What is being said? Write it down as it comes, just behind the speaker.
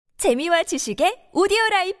재미와 지식의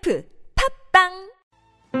오디오라이프 팝빵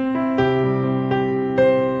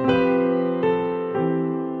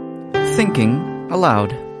Thinking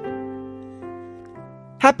Aloud.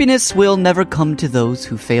 Happiness will never come to those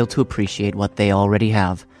who fail to appreciate what they already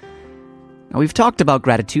have. Now, we've talked about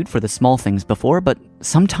gratitude for the small things before, but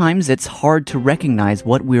sometimes it's hard to recognize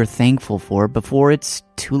what we're thankful for before it's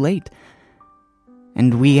too late.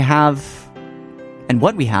 And what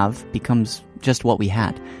we have becomes just what we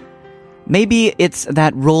had. Maybe it's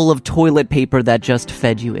that roll of toilet paper that just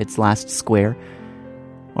fed you its last square.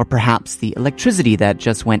 Or perhaps the electricity that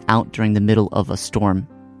just went out during the middle of a storm.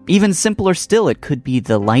 Even simpler still, it could be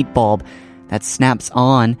the light bulb that snaps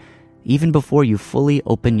on even before you fully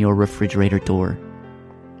open your refrigerator door.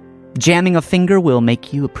 Jamming a finger will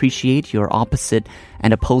make you appreciate your opposite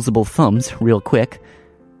and opposable thumbs real quick.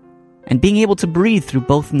 And being able to breathe through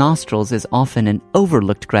both nostrils is often an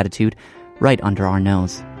overlooked gratitude right under our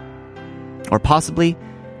nose. Or possibly,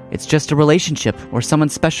 it's just a relationship or someone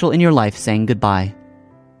special in your life saying goodbye.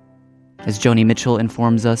 As Joni Mitchell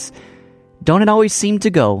informs us, don't it always seem to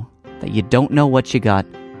go that you don't know what you got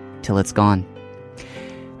till it's gone?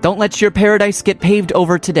 Don't let your paradise get paved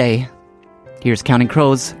over today. Here's Counting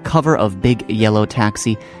Crows' cover of Big Yellow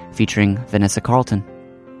Taxi featuring Vanessa Carlton.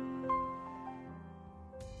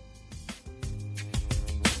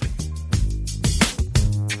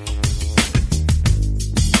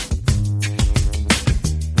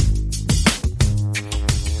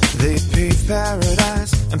 They paved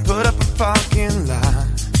paradise and put up a parking lot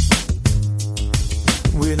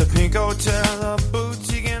with a pink hotel, a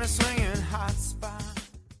boutique, and a swinging hot spot.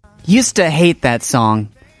 Used to hate that song.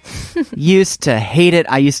 Used to hate it.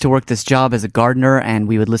 I used to work this job as a gardener, and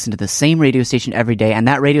we would listen to the same radio station every day. And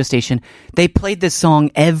that radio station, they played this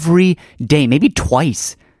song every day, maybe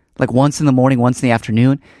twice, like once in the morning, once in the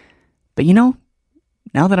afternoon. But you know,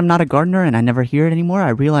 now that I'm not a gardener and I never hear it anymore, I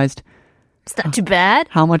realized it's not too bad.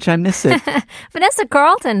 How much I miss it. Vanessa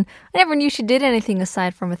Carlton. I never knew she did anything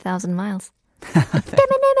aside from 1,000 Miles. But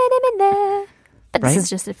Right? this is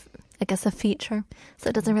just, I guess, a feature. So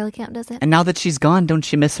it doesn't really count, does it? And now that she's gone,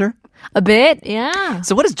 don't you miss her? A bit, yeah.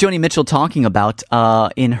 So what is Joni Mitchell talking about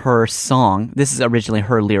in her song? This is originally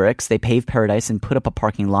her lyrics. They paved paradise and put up a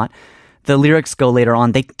parking lot. The lyrics go later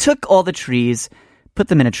on. They took all the trees, put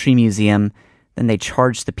them in a tree museum, then they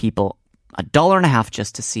charged the people $1.50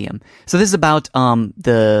 just to see him. So this is about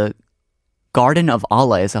the Garden of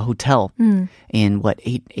Allah is a hotel in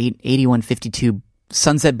 8152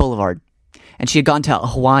 Sunset Boulevard. And she had gone to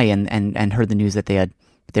Hawaii and heard the news that they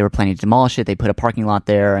were planning to demolish it. They put a parking lot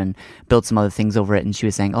there and built some other things over it. And she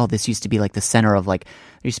was saying, oh, this used to be like the center of there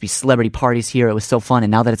used to be celebrity parties here. It was so fun.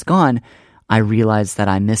 And now that it's gone, I realize that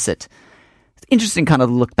I miss it. It's interesting kind of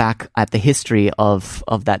look back at the history of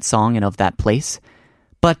that song and of that place.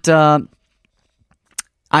 But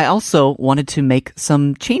I also wanted to make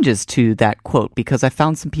some changes to that quote because I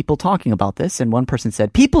found some people talking about this. And one person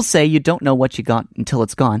said, people say you don't know what you got until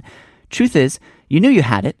it's gone. Truth is, you knew you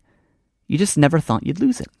had it. You just never thought you'd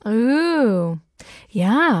lose it. Ooh,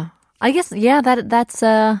 yeah. I guess, yeah, that's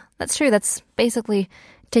true. That's basically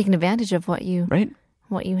taking advantage of what you have.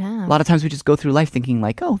 A lot of times we just go through life thinking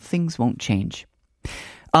like, oh, things won't change.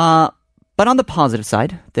 But on the positive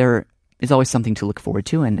side, there is always something to look forward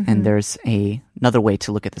to, and there's another way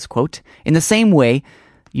to look at this quote. In the same way,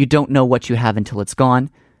 you don't know what you have until it's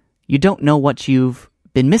gone. You don't know what you've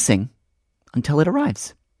been missing until it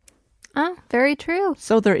arrives. Oh, very true.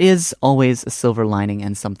 So there is always a silver lining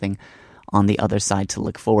and something on the other side to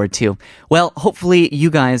look forward to. Well, hopefully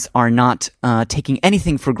you guys are not taking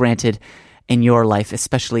anything for granted in your life,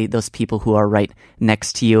 especially those people who are right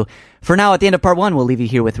next to you. For now, at the end of part one, we'll leave you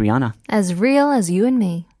here with Rihanna. As real as you and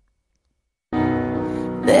me.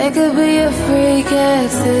 There could be a freak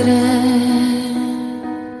accident.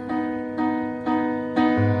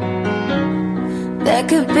 There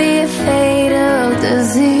could be a fatal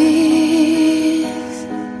disease.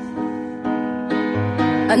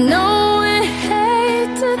 I know